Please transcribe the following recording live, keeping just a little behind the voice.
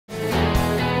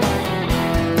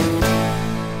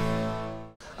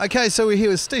Okay, so we're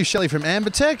here with Steve Shelley from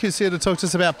Ambertech, who's here to talk to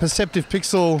us about Perceptive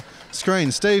Pixel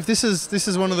screens. Steve, this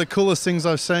is one of the coolest things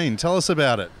I've seen. Tell us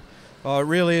about it. Well, it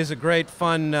really is a great,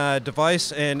 fun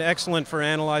device and excellent for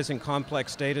analyzing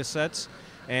complex data sets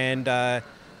and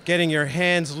getting your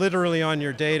hands literally on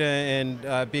your data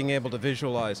and being able to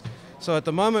visualize. So at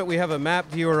the moment we have a map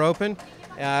viewer open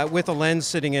with a lens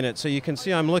sitting in it. So you can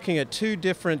see I'm looking at two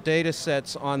different data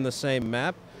sets on the same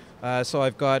map. So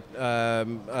I've got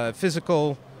a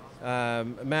physical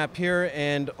map here,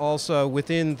 and also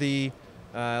within the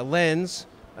lens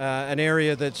an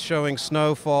area that's showing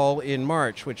snowfall in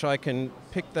March, which I can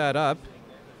pick that up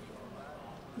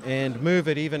and move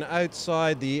it even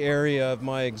outside the area of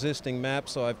my existing map,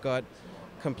 so I've got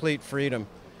complete freedom.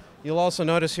 You'll also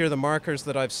notice here the markers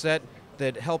that I've set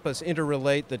that help us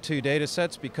interrelate the two data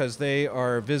sets because they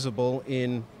are visible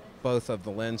in both of the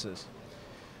lenses.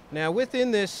 Now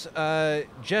within this,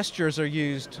 gestures are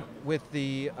used with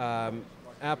the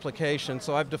application.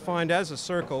 So I've defined as a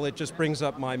circle, it just brings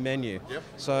up my menu. Yep.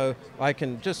 So I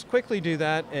can just quickly do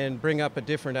that and bring up a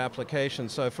different application.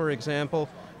 So for example,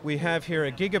 we have here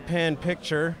a Gigapan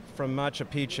picture from Machu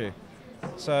Picchu.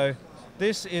 So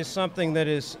this is something that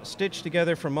is stitched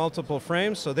together from multiple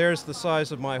frames. So there's the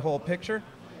size of my whole picture.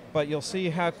 But you'll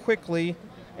see how quickly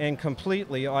and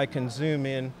completely I can zoom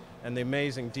in and the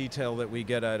amazing detail that we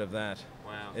get out of that.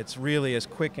 Wow. It's really as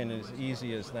quick and as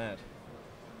easy as that.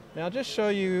 Now I'll just show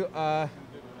you a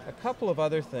couple of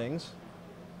other things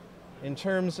in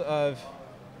terms of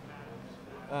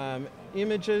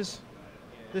images.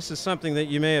 This is something that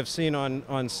you may have seen on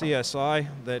CSI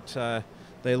that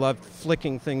they love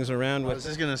flicking things around with. I was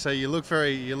just going to say, you're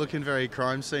looking very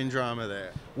crime scene drama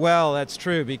there. Well, that's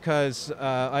true, because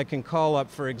I can call up,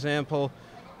 for example,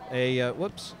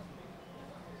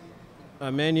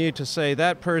 a menu to say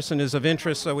that person is of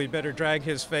interest, so we better drag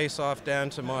his face off down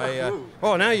to my...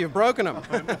 oh, now you've broken him.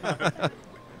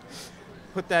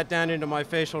 Put that down into my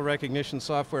facial recognition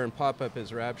software and pop up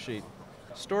his rap sheet.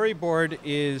 Storyboard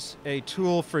is a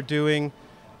tool for doing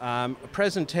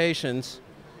presentations.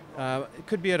 It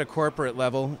could be at a corporate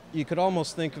level. You could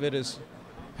almost think of it as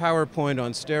PowerPoint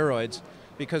on steroids,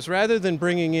 because rather than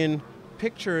bringing in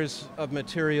pictures of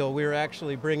material, we're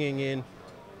actually bringing in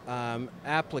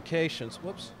applications.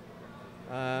 Whoops.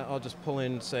 I'll just pull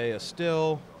in, say, a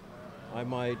still. I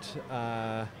might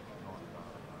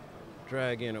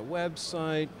drag in a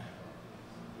website,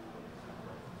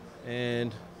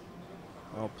 and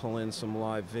I'll pull in some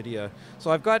live video.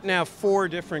 So I've got now 4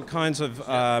 different kinds of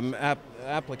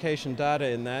application data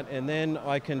in that, and then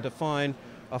I can define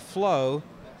a flow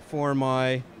for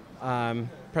my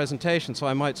presentation. So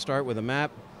I might start with a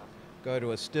map, go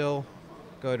to a still,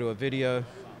 go to a video,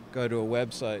 go to a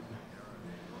website.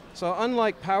 So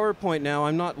unlike PowerPoint now,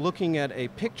 I'm not looking at a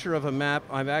picture of a map,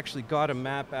 I've actually got a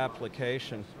map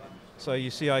application. So you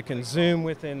see I can zoom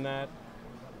within that,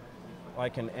 I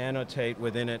can annotate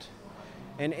within it,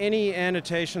 and any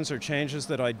annotations or changes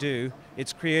that I do,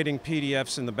 it's creating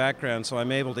PDFs in the background, so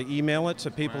I'm able to email it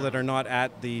to people that are not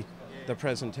at the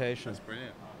presentation. That's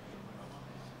brilliant.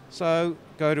 So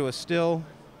go to a still,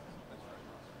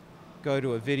 go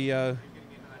to a video,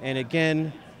 and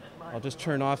again, I'll just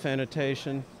turn off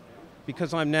annotation.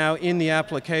 Because I'm now in the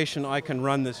application, I can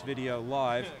run this video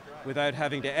live without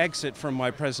having to exit from my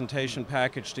presentation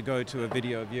package to go to a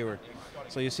video viewer.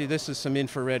 So you see this is some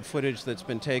infrared footage that's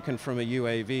been taken from a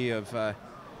UAV of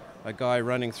a guy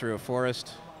running through a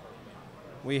forest.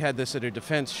 We had this at a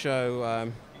defense show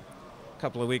a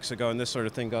couple of weeks ago, and this sort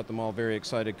of thing got them all very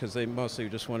excited because they mostly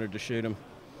just wanted to shoot him.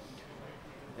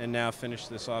 And now finish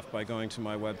this off by going to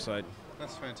my website.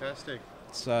 That's fantastic.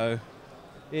 So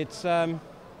it's yeah,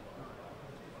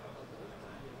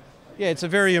 it's a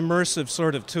very immersive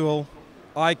sort of tool,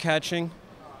 eye-catching.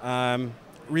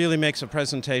 Really makes a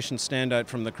presentation stand out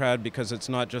from the crowd because it's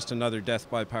not just another death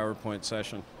by PowerPoint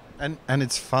session. And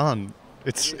it's fun.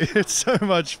 It's so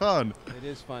much fun. It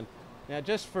is fun. Now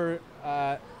just for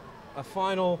a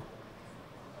final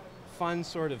fun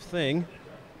sort of thing,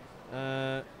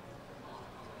 we'll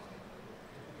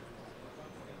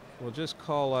just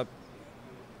call up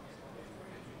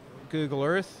Google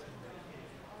Earth.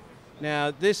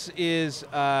 Now this is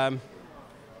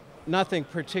nothing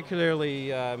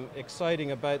particularly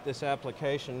exciting about this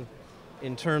application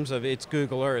in terms of its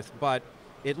Google Earth, but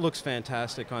it looks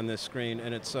fantastic on this screen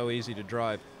and it's so easy to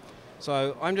drive.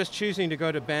 So I'm just choosing to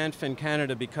go to Banff in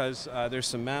Canada because there's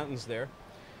some mountains there.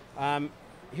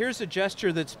 Here's a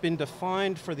gesture that's been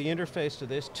defined for the interface to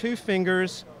this: 2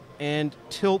 fingers and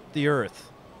tilt the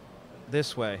Earth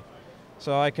this way.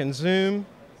 So I can zoom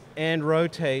and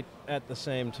rotate at the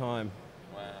same time.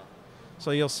 Wow. So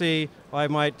you'll see I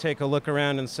might take a look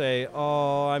around and say,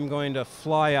 oh, I'm going to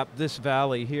fly up this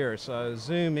valley here. So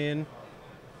zoom in,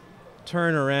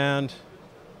 turn around,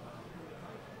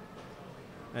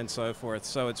 and so forth.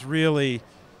 So it's really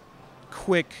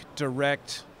quick,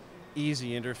 direct,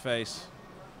 easy interface,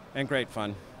 and great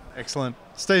fun. Excellent.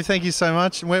 Steve, thank you so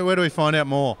much. Where do we find out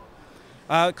more?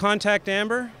 Contact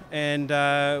Amber, and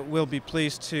we'll be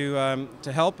pleased to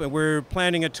help. And we're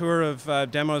planning a tour of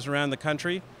demos around the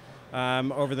country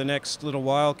over the next little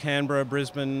while, Canberra,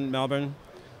 Brisbane, Melbourne.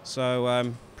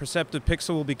 So Perceptive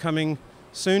Pixel will be coming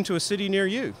soon to a city near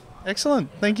you.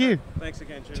 Excellent. Thank you. Thanks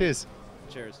again, Jimmy. Cheers.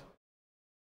 Cheers.